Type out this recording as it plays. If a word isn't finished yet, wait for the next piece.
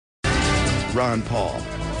Ron Paul,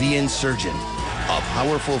 the insurgent, a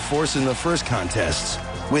powerful force in the first contests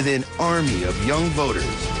with an army of young voters.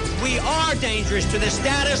 We are dangerous to the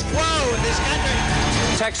status quo in this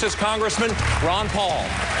country. Texas Congressman Ron Paul.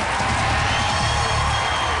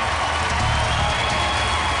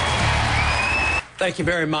 Thank you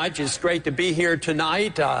very much. It's great to be here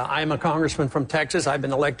tonight. I'm a congressman from Texas. I've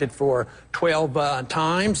been elected for 12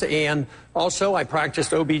 times, and also I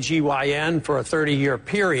practiced OBGYN for a 30-year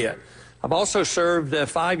period. I've also served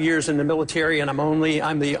 5 years in the military, and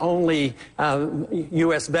I'm the only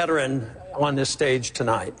U.S. veteran on this stage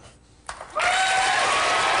tonight.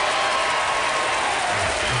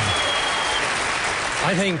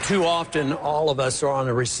 I think too often all of us are on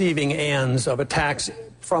the receiving ends of attacks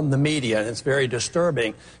from the media, and it's very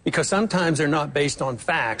disturbing because sometimes they're not based on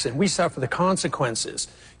facts, and we suffer the consequences.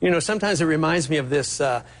 You know, sometimes it reminds me of this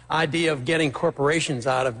idea of getting corporations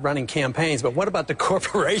out of running campaigns, but what about the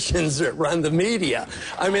corporations that run the media?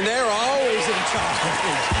 I mean, they're always in charge.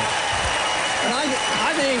 And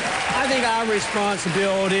I think our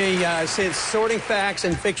responsibility, since sorting facts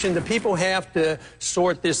and fiction, the people have to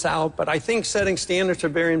sort this out. But I think setting standards are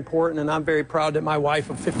very important, and I'm very proud that my wife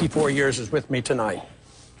of 54 years is with me tonight.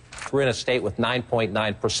 We're in a state with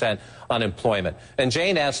 9.9% unemployment. And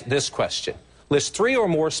Jane asked this question. List 3 or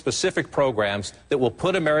more specific programs that will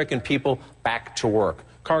put American people back to work.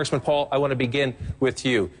 Congressman Paul, I want to begin with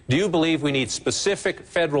you. Do you believe we need specific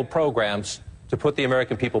federal programs to put the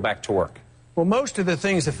American people back to work? Well, most of the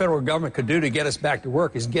things the federal government could do to get us back to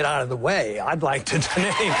work is get out of the way. I'd like to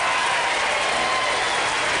name...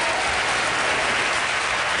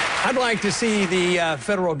 I'd like to see the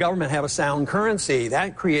federal government have a sound currency.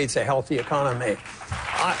 That creates a healthy economy.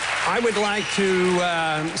 I would like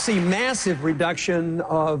to see massive reduction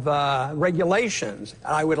of regulations.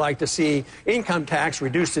 I would like to see income tax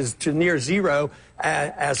reduced to near zero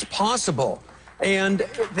as possible. And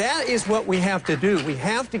that is what we have to do. We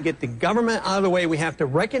have to get the government out of the way. We have to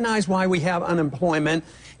recognize why we have unemployment.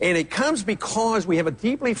 And it comes because we have a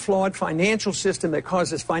deeply flawed financial system that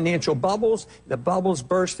causes financial bubbles. The bubbles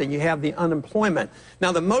burst and you have the unemployment.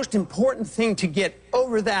 Now, the most important thing to get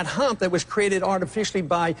over that hump that was created artificially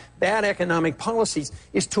by bad economic policies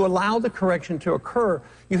is to allow the correction to occur.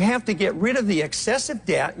 You have to get rid of the excessive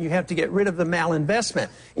debt. You have to get rid of the malinvestment.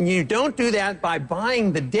 And you don't do that by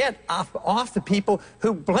buying the debt off the people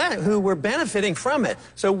who were benefiting from it.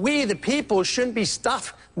 So we, the people, shouldn't be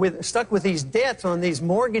stuck with these debts on these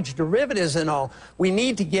mortgage derivatives and all. We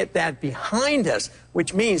need to get that behind us,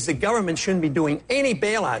 which means the government shouldn't be doing any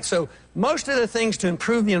bailout. So most of the things to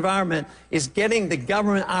improve the environment is getting the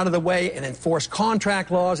government out of the way and enforce contract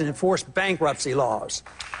laws and enforce bankruptcy laws.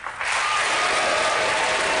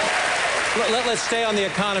 Let's stay on the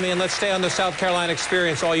economy and let's stay on the South Carolina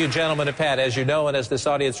experience all you gentlemen have had. As you know, and as this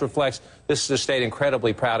audience reflects, this is a state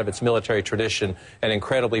incredibly proud of its military tradition and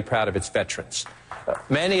incredibly proud of its veterans.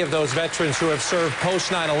 Many of those veterans who have served post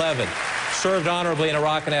 9/11, served honorably in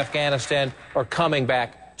Iraq and Afghanistan, are coming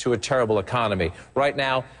back to a terrible economy. Right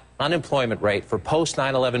now, unemployment rate for post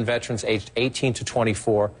 9/11 veterans aged 18 to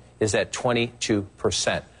 24 is at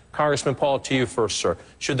 22%. Congressman Paul, to you first, sir.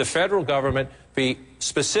 Should the federal government be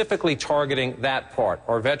specifically targeting that part,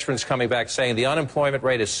 or veterans coming back saying the unemployment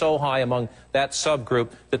rate is so high among that subgroup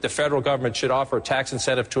that the federal government should offer a tax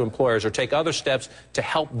incentive to employers or take other steps to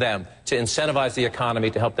help them, to incentivize the economy,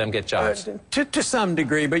 to help them get jobs? To some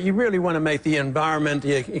degree, but you really want to make the environment,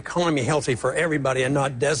 the economy healthy for everybody and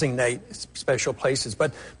not designate special places.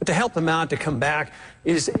 But to help them out to come back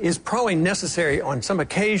is probably necessary on some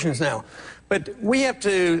occasions now. But we have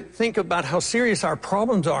to think about how serious our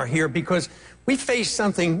problems are here because we faced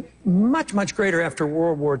something much, much greater after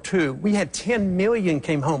World War II. We had 10 million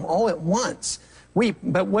came home all at once.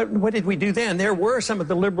 But what did we do then? There were some of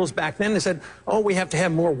the liberals back then that said, oh, we have to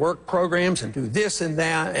have more work programs and do this and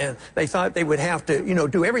that. And they thought they would have to, you know,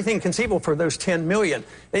 do everything conceivable for those 10 million.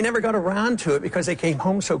 They never got around to it because they came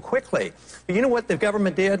home so quickly. But you know what the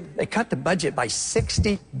government did? They cut the budget by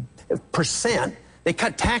 60%. They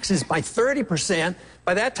cut taxes by 30%.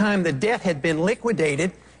 By that time, the debt had been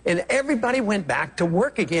liquidated, and everybody went back to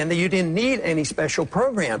work again. You didn't need any special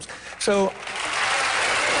programs. So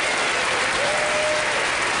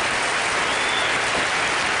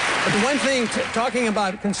but the one thing, talking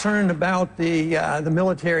about concern about the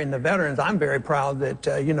military and the veterans, I'm very proud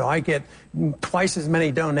that, you know, I get twice as many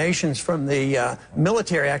donations from the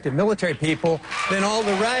active military people than all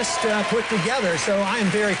the rest put together. So I am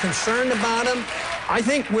very concerned about them. I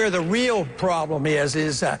think where the real problem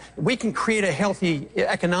is we can create a healthy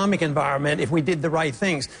economic environment if we did the right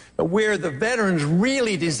things. But where the veterans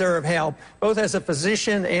really deserve help, both as a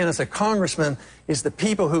physician and as a congressman, is the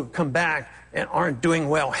people who come back and aren't doing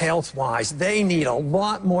well health-wise. They need a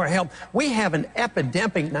lot more help. We have an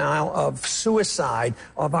epidemic now of suicide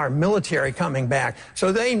of our military coming back.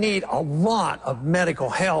 So they need a lot of medical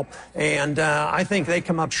help, and I think they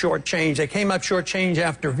come up shortchanged. They came up shortchanged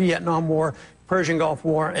after Vietnam War, Persian Gulf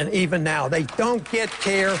War, and even now. They don't get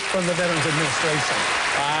care from the Veterans Administration.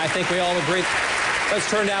 I think we all agree. Let's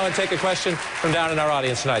turn now and take a question from down in our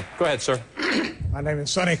audience tonight. Go ahead, sir. My name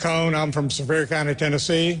is Sonny Cohn. I'm from Sevier County,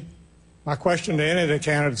 Tennessee. My question to any of the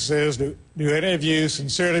candidates is, do any of you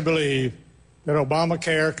sincerely believe that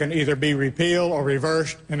Obamacare can either be repealed or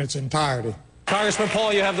reversed in its entirety? Congressman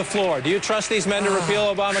Paul, you have the floor. Do you trust these men to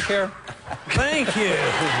repeal Obamacare? Thank you.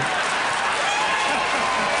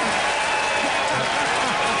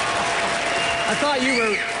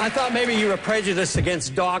 I thought maybe you were prejudiced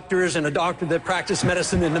against doctors and a doctor that practiced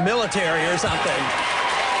medicine in the military or something.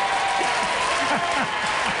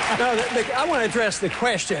 No, I want to address the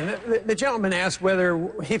question. The gentleman asked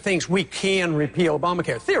whether he thinks we can repeal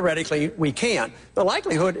Obamacare. Theoretically, we can. The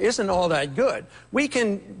likelihood isn't all that good. We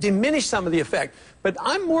can diminish some of the effect, but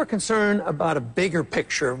I'm more concerned about a bigger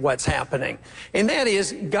picture of what's happening, and that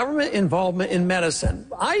is government involvement in medicine.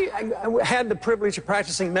 I had the privilege of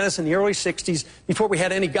practicing medicine in the early 60s before we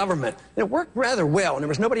had any government. And it worked rather well, and there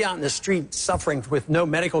was nobody out in the street suffering with no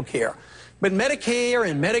medical care. But Medicare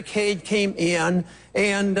and Medicaid came in,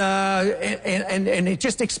 and it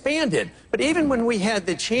just expanded. But even when we had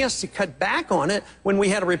the chance to cut back on it, when we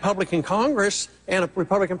had a Republican Congress and a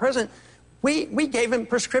Republican president, we gave him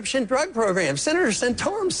prescription drug programs. Senator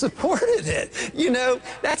Santorum supported it. You know,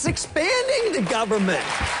 that's expanding the government.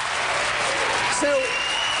 So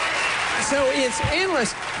it's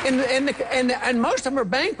endless, and most of them are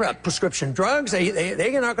bankrupt. Prescription drugs,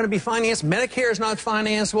 they're not going to be financed. Medicare is not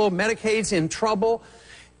financeable. Medicaid's in trouble.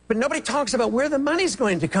 But nobody talks about where the money's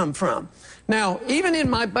going to come from. Now, even in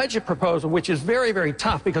my budget proposal, which is very, very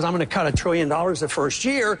tough because I'm going to cut $1 trillion the first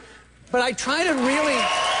year, but I try to really,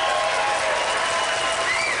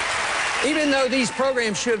 even though these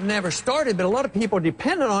programs should have never started, but a lot of people are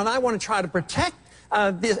dependent on, I want to try to protect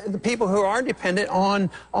the people who are dependent on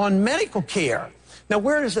medical care. Now,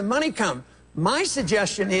 where does the money come? My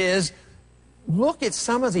suggestion is look at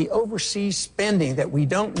some of the overseas spending that we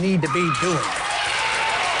don't need to be doing.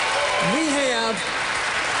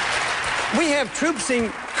 We have troops in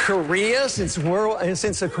Korea since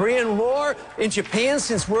the Korean War, in Japan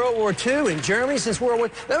since World War II, in Germany since World War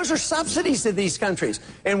II. Those are subsidies to these countries.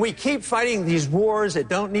 And we keep fighting these wars that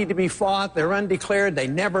don't need to be fought. They're undeclared. They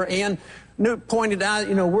never end. Newt pointed out,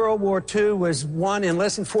 you know, World War II was won in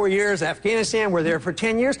less than 4 years. Afghanistan, we're there for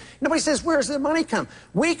 10 years. Nobody says, where's the money come?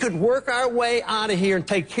 We could work our way out of here and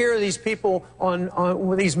take care of these people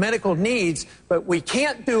with these medical needs, but we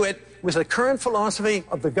can't do it with the current philosophy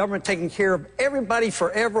of the government taking care of everybody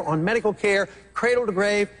forever on medical care, cradle to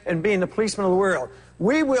grave, and being the policeman of the world.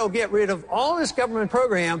 We will get rid of all this government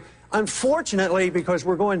program. Unfortunately, because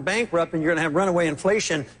we're going bankrupt and you're going to have runaway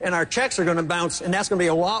inflation and our checks are going to bounce, and that's going to be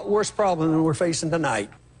a lot worse problem than we're facing tonight.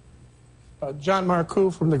 John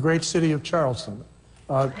Marcoux from the great city of Charleston.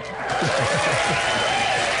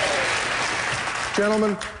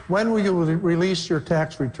 Gentlemen, when will you release your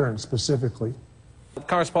tax returns specifically?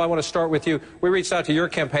 Congressman Paul, I want to start with you. We reached out to your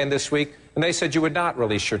campaign this week, and they said you would not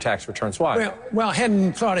release your tax returns. Why? Well, I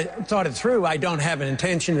hadn't thought it through. I don't have an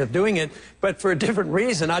intention of doing it, but for a different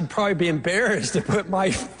reason. I'd probably be embarrassed to put my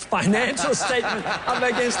financial statement up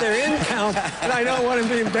against their income, and I don't want to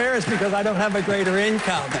be embarrassed because I don't have a greater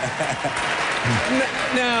income.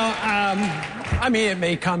 Now, I mean, it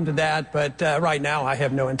may come to that, but right now I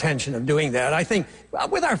have no intention of doing that. I think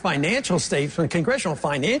with our financial statements, congressional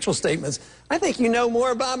financial statements, I think you know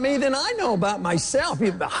more about me than I know about myself.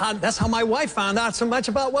 That's how my wife found out so much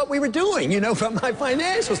about what we were doing, you know, from my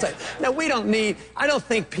financial statement. Now, I don't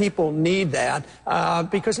think people need that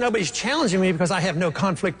because nobody's challenging me because I have no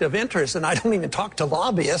conflict of interest and I don't even talk to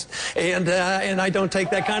lobbyists and I don't take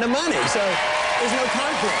that kind of money. So there's no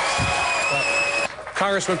conflict.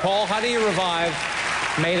 Congressman Paul, how do you revive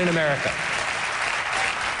Made in America?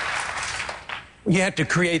 You have to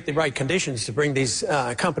create the right conditions to bring these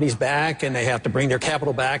companies back, and they have to bring their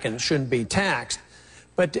capital back and shouldn't be taxed.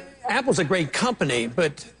 But Apple's a great company,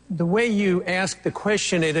 but the way you ask the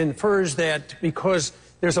question, it infers that because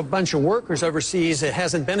there's a bunch of workers overseas. It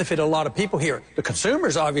hasn't benefited a lot of people here. The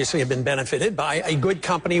consumers obviously have been benefited by a good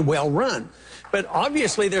company, well run. But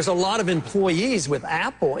obviously there's a lot of employees with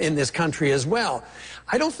Apple in this country as well.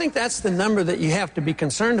 I don't think that's the number that you have to be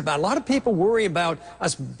concerned about. A lot of people worry about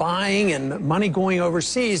us buying and money going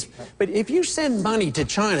overseas. But if you send money to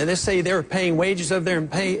China, let's say they're paying wages over there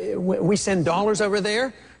and we send dollars over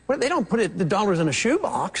there, well, they don't put the dollars in a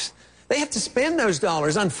shoebox. They have to spend those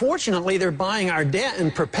dollars. Unfortunately, they're buying our debt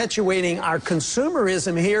and perpetuating our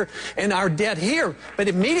consumerism here and our debt here. But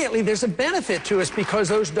immediately there's a benefit to us because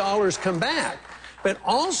those dollars come back. But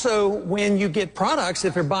also, when you get products,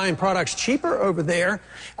 if they're buying products cheaper over there,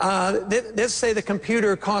 let's say the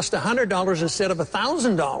computer cost $100 instead of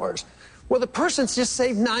 $1,000. Well, the person's just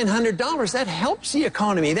saved $900. That helps the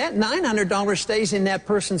economy. That $900 stays in that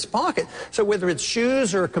person's pocket. So whether it's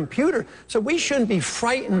shoes or a computer, so we shouldn't be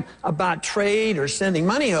frightened about trade or sending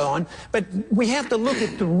money on, but we have to look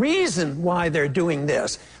at the reason why they're doing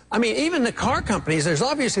this. I mean, even the car companies, there's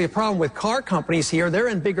obviously a problem with car companies here. They're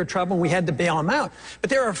in bigger trouble, and we had to bail them out. But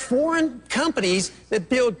there are foreign companies that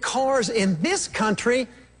build cars in this country,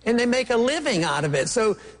 and they make a living out of it.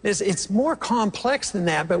 So it's more complex than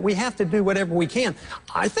that, but we have to do whatever we can.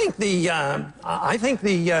 I think the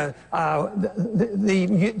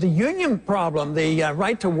union problem, the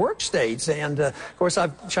right to work states, and of course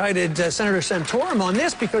I've chided Senator Santorum on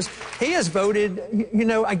this because he has voted, you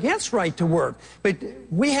know, against right to work. But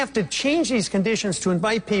we have to change these conditions to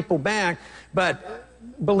invite people back. But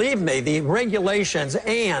believe me, the regulations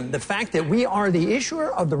and the fact that we are the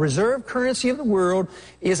issuer of the reserve currency of the world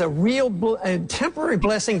is a real temporary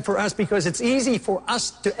blessing for us because it's easy for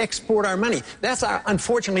us to export our money. That's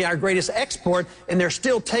unfortunately our greatest export, and they're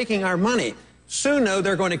still taking our money. Soon, though,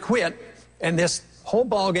 they're going to quit, and this whole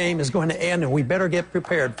ball game is going to end, and we better get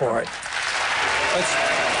prepared for it.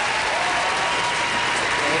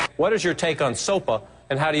 What is your take on SOPA?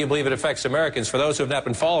 And how do you believe it affects Americans? For those who have not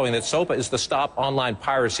been following, that SOPA is the Stop Online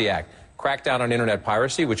Piracy Act. Crackdown on internet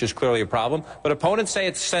piracy, which is clearly a problem. But opponents say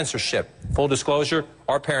it's censorship. Full disclosure,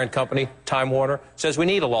 our parent company, Time Warner, says we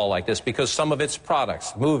need a law like this because some of its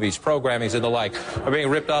products, movies, programmings, and the like are being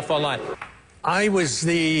ripped off online. I was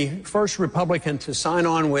the first Republican to sign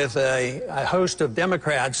on with a host of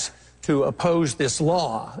Democrats to oppose this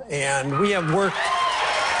law. And we have worked...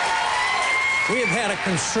 We have had a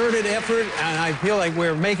concerted effort, and I feel like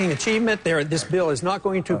we're making achievement there. This bill is not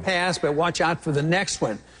going to pass, but watch out for the next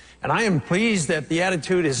one. And I am pleased that the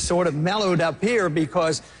attitude is sort of mellowed up here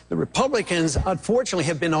because the Republicans, unfortunately,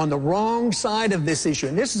 have been on the wrong side of this issue.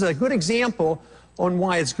 And this is a good example on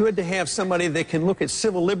why it's good to have somebody that can look at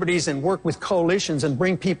civil liberties and work with coalitions and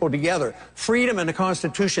bring people together. Freedom and the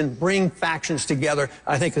Constitution bring factions together.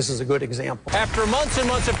 I think this is a good example. After months and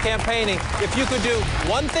months of campaigning, if you could do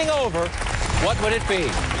one thing over, what would it be?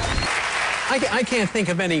 I can't think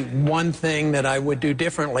of any one thing that I would do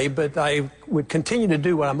differently, but I would continue to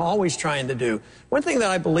do what I'm always trying to do. One thing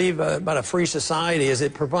that I believe about a free society is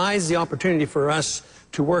it provides the opportunity for us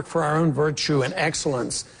to work for our own virtue and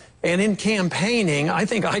excellence. And in campaigning, I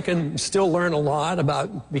think I can still learn a lot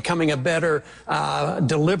about becoming a better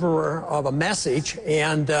deliverer of a message.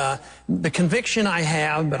 And the conviction I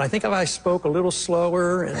have, but I think if I spoke a little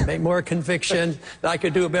slower and made more conviction, that I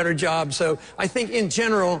could do a better job. So I think in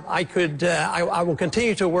general, I will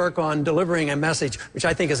continue to work on delivering a message, which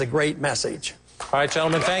I think is a great message. All right,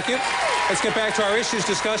 gentlemen, thank you. Let's get back to our issues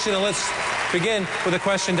discussion, and let's begin with a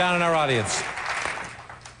question down in our audience.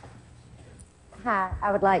 Hi,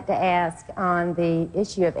 I would like to ask on the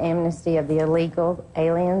issue of amnesty of the illegal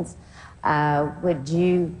aliens. How would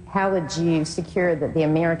you secure that the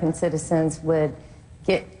American citizens would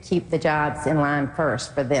keep the jobs in line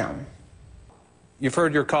first for them? You've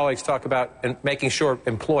heard your colleagues talk about making sure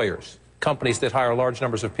employers, companies that hire large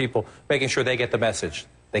numbers of people, making sure they get the message.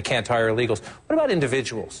 They can't hire illegals. What about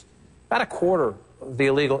individuals? About a quarter of the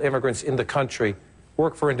illegal immigrants in the country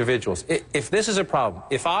work for individuals. If this is a problem,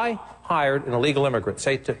 if I hired an illegal immigrant,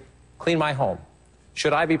 say, to clean my home,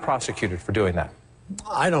 should I be prosecuted for doing that?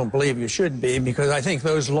 I don't believe you should be, because I think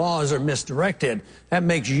those laws are misdirected. That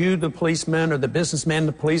makes you the policeman, or the businessman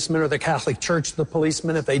the policeman, or the Catholic Church the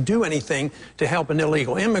policeman if they do anything to help an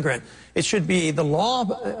illegal immigrant. It should be the law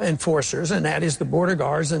enforcers, and that is the border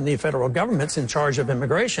guards and the federal government's in charge of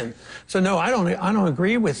immigration. So no, I don't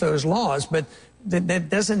agree with those laws, but that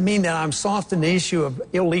doesn't mean that I'm soft in the issue of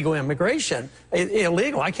illegal immigration.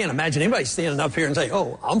 Illegal, I can't imagine anybody standing up here and saying,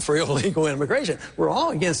 oh, I'm for illegal immigration. We're all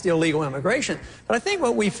against illegal immigration. But I think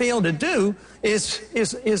what we fail to do is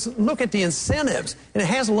look at the incentives. And it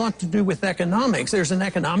has a lot to do with economics. There's an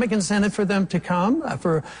economic incentive for them to come,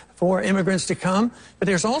 for for immigrants to come, but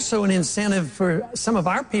there's also an incentive for some of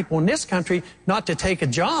our people in this country not to take a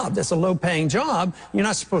job that's a low-paying job. You're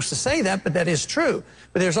not supposed to say that, but that is true.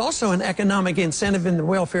 But there's also an economic incentive in the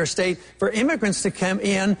welfare state for immigrants to come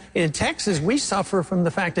in. In Texas, we suffer from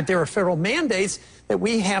the fact that there are federal mandates that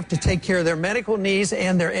we have to take care of their medical needs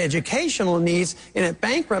and their educational needs, and it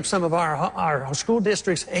bankrupts some of our school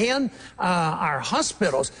districts and our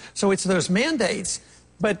hospitals. So it's those mandates.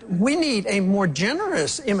 But we need a more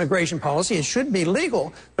generous immigration policy. It should be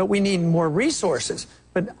legal, but we need more resources.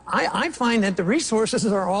 But I find that the resources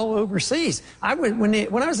are all overseas. When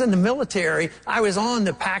I was in the military, I was on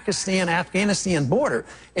the Pakistan-Afghanistan border,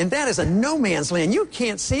 and that is a no-man's land. You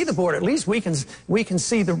can't see the border. At least we can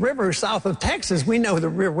see the river south of Texas. We know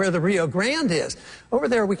where the Rio Grande is. Over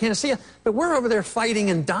there, we can't see it. But we're over there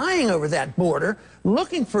fighting and dying over that border,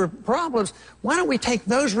 looking for problems. Why don't we take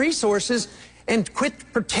those resources and quit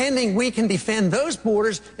pretending we can defend those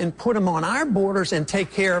borders and put them on our borders and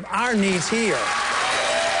take care of our needs here?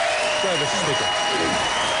 Go ahead, Mr. Speaker.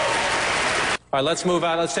 All right, let's move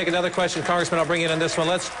on. Let's take another question. Congressman, I'll bring you in on this one.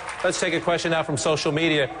 Let's take a question now from social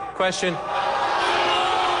media. Question.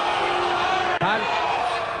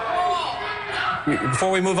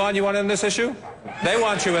 Before we move on, you want in on this issue? They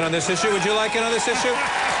want you in on this issue. Would you like in on this issue?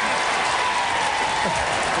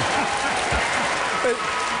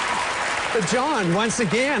 But John, once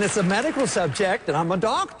again, it's a medical subject, and I'm a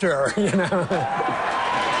doctor, you know.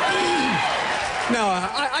 No,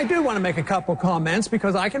 I do want to make a couple comments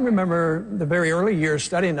because I can remember the very early years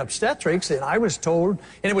studying obstetrics, and I was told,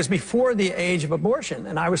 and it was before the age of abortion,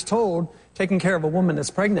 and I was told, taking care of a woman that's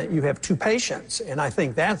pregnant, you have 2 patients, and I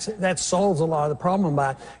think that solves a lot of the problem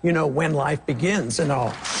about, you know, when life begins and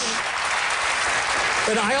all.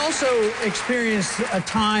 But I also experienced a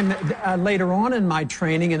time later on in my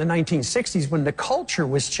training in the 1960s when the culture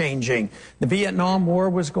was changing. The Vietnam War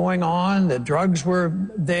was going on, the drugs were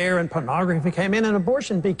there, and pornography came in, and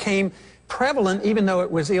abortion became prevalent even though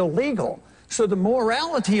it was illegal. So the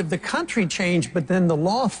morality of the country changed, but then the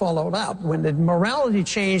law followed up. When the morality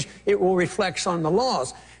changed, it will reflect on the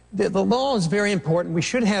laws. The law is very important. We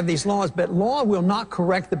should have these laws, but law will not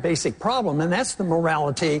correct the basic problem, and that's the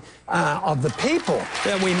morality of the people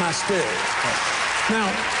that we must do.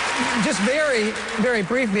 Now, just very, very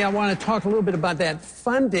briefly, I want to talk a little bit about that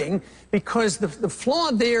funding, because the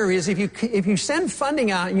flaw there is if you send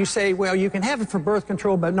funding out and you say, well, you can have it for birth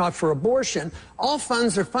control but not for abortion, all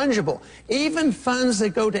funds are fungible. Even funds that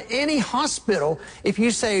go to any hospital, if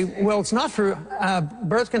you say, well, it's not for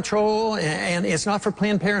birth control and it's not for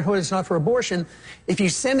Planned Parenthood, it's not for abortion, if you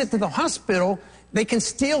send it to the hospital, they can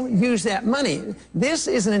still use that money. This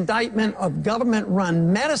is an indictment of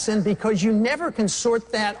government-run medicine because you never can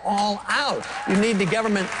sort that all out. You need the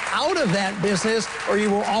government out of that business, or you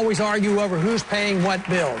will always argue over who's paying what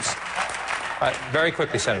bills. Very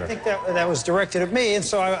quickly, Senator. I think that was directed at me, and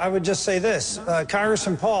so I would just say this.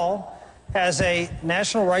 Congressman Paul has a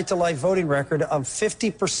national right-to-life voting record of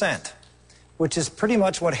 50%, which is pretty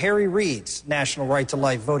much what Harry Reid's national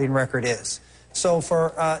right-to-life voting record is. So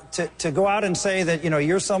to go out and say that, you know,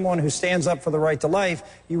 you're someone who stands up for the right to life,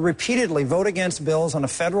 you repeatedly vote against bills on a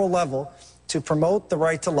federal level to promote the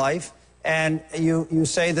right to life, and you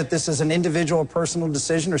say that this is an individual personal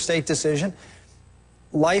decision or state decision.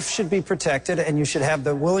 Life should be protected, and you should have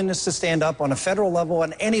the willingness to stand up on a federal level,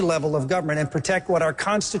 on any level of government, and protect what our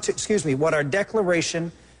what our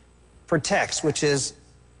Declaration protects, which is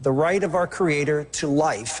the right of our Creator to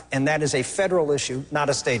life, and that is a federal issue, not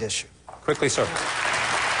a state issue. Quickly, sir.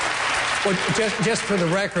 Well, just for the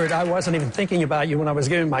record, I wasn't even thinking about you when I was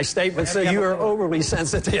giving my statement, so you are overly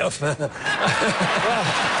sensitive.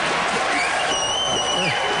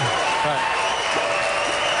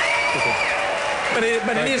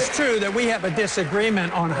 But it is true that we have a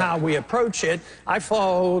disagreement on how we approach it. I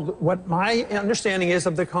followed what my understanding is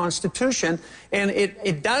of the Constitution, and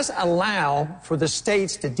it does allow for the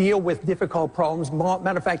states to deal with difficult problems.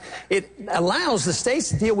 Matter of fact, it allows the states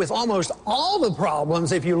to deal with almost all the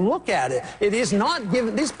problems if you look at it. It is not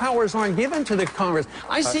given, these powers aren't given to the Congress.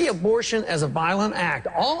 I see abortion as a violent act.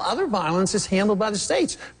 All other violence is handled by the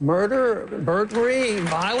states. Murder, burglary,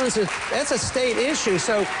 violence, that's a state issue.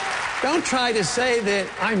 So don't try to say that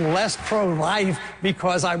I'm less pro-life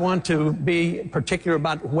because I want to be particular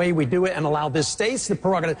about the way we do it and allow the states the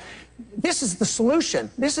prerogative. this is the solution.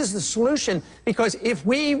 This is the solution, because if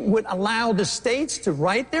we would allow the states to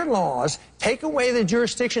write their laws, take away the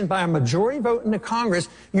jurisdiction by a majority vote in the Congress,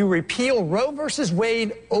 you repeal Roe versus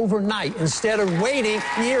Wade overnight instead of waiting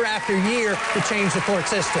year after year to change the court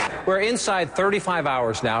system. We're inside 35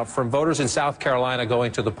 hours now from voters in South Carolina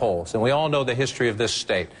going to the polls, and we all know the history of this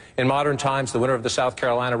state. In modern times, the winner of the South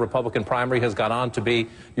Carolina Republican primary has gone on to be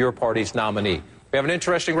your party's nominee. We have an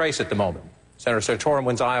interesting race at the moment. Senator Santorum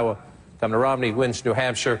wins Iowa. Governor Romney wins New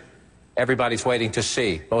Hampshire. Everybody's waiting to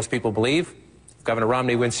see. Most people believe if Governor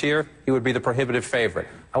Romney wins here, he would be the prohibitive favorite.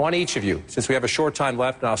 I want each of you, since we have a short time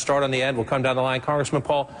left, and I'll start on the end, we'll come down the line. Congressman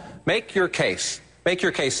Paul, make your case. Make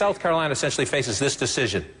your case. South Carolina essentially faces this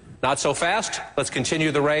decision. Not so fast, let's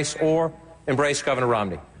continue the race, or embrace Governor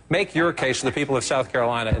Romney. Make your case to the people of South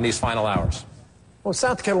Carolina in these final hours. Well,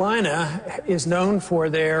 South Carolina is known for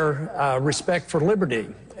their respect for liberty.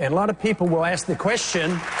 And a lot of people will ask the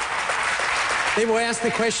question, in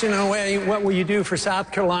a way, what will you do for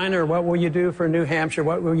South Carolina, or what will you do for New Hampshire,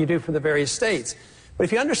 what will you do for the various states? But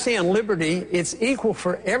if you understand liberty, it's equal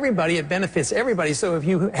for everybody, it benefits everybody. So if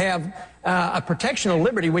you have a protection of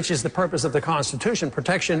liberty, which is the purpose of the Constitution,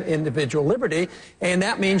 protection individual liberty, and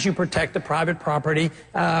that means you protect the private property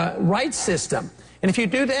rights system. And if you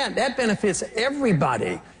do that, that benefits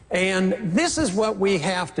everybody. And this is what we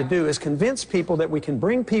have to do, is convince people that we can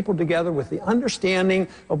bring people together with the understanding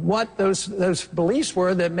of what those beliefs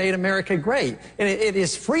were that made America great. And it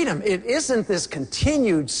is freedom. It isn't this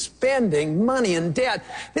continued spending money and debt.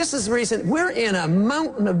 This is the reason we're in a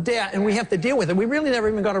mountain of debt, and we have to deal with it. We really never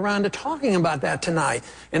even got around to talking about that tonight.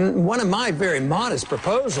 And one of my very modest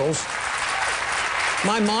proposals,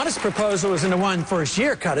 is in the one first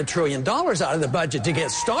year, cut $1 trillion out of the budget to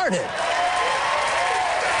get started.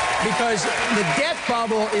 Because the debt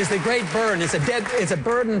bubble is the great burden. It's a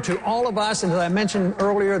burden to all of us. And as I mentioned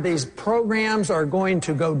earlier, these programs are going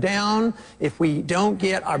to go down if we don't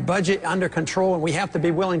get our budget under control. And we have to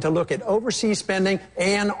be willing to look at overseas spending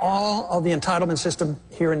and all of the entitlement system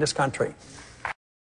here in this country.